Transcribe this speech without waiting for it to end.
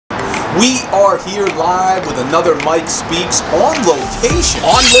We are here live with another Mike Speaks on location.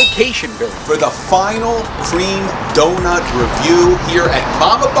 On location, Billy. For the final cream donut review here at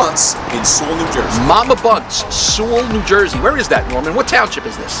Mama Buntz in Sewell, New Jersey. Mama Buntz, Sewell, New Jersey. Where is that, Norman? What township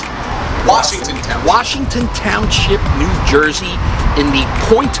is this? Washington Township. Washington Township, New Jersey, in the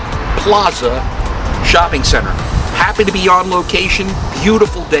Point Plaza Shopping Center. Happy to be on location.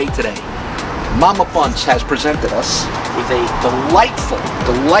 Beautiful day today. Mama Buntz has presented us with a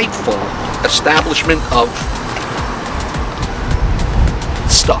delightful establishment of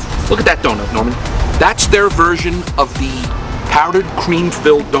stuff. Look at that donut, Norman. That's their version of the powdered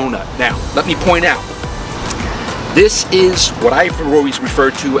cream-filled donut. Now, let me point out, this is what I've always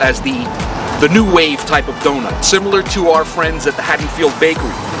referred to as the new wave type of donut, similar to our friends at the Haddonfield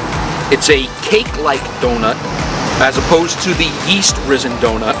Bakery. It's a cake-like donut as opposed to the yeast-risen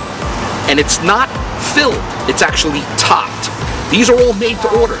donut. And it's not filled, it's actually topped. These are all made to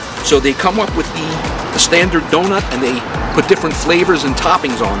order. So they come up with the standard donut and they put different flavors and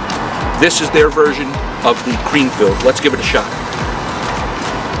toppings on them. This is their version of the cream filled. Let's give it a shot.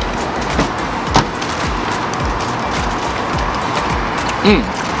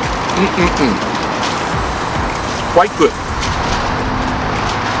 Quite good.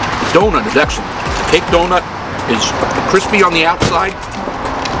 The donut is excellent. The cake donut is crispy on the outside,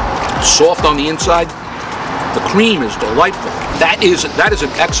 soft on the inside. The cream is delightful. That is an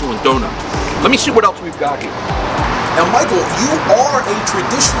excellent donut. Let me see what else we've got here. Now, Michael, you are a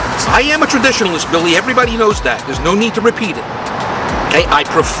traditionalist. I am a traditionalist, Billy. Everybody knows that. There's no need to repeat it. Okay, I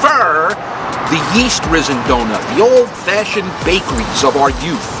prefer the yeast-risen donut, the old-fashioned bakeries of our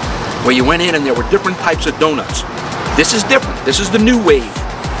youth, where you went in and there were different types of donuts. This is different. This is the new wave.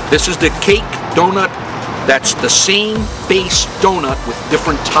 This is the cake donut. That's the same base donut with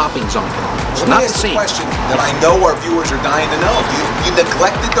different toppings on it. It's not the same. Question that I know our viewers are dying to know. You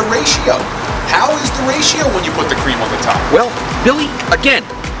neglected the ratio. How is the ratio when you put the cream on the top? Well, Billy, again,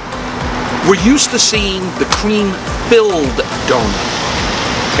 we're used to seeing the cream-filled donut.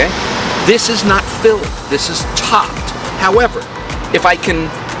 Okay? This is not filled. This is topped. However, if I can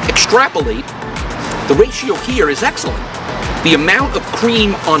extrapolate, the ratio here is excellent. The amount of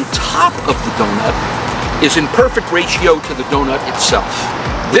cream on top of the donut is in perfect ratio to the donut itself.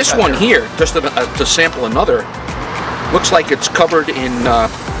 This one here, just to sample another, looks like it's covered in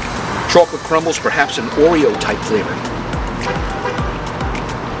chocolate crumbles, perhaps an Oreo type flavor.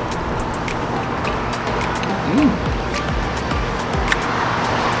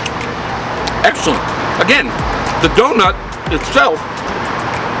 Excellent. Again, the donut itself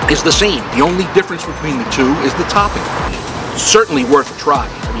is the same. The only difference between the two is the topping. Certainly worth a try.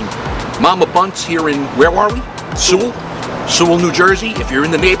 I mean, Mama Buntz here in, where are we? Sewell, New Jersey. If you're in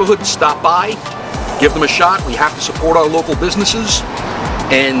the neighborhood, stop by, give them a shot. We have to support our local businesses,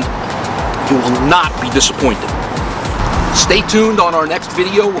 and you will not be disappointed. Stay tuned on our next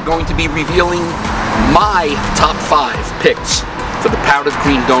video. We're going to be revealing my top 5 picks for the powdered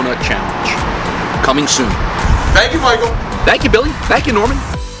cream donut challenge. Coming soon. Thank you, Michael. Thank you, Billy. Thank you, Norman.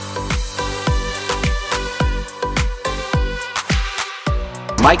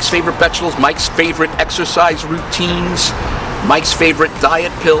 Mike's favorite vegetables, Mike's favorite exercise routines, Mike's favorite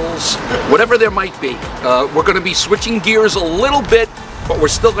diet pills, whatever there might be. We're going to be switching gears a little bit, but we're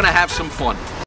still going to have some fun.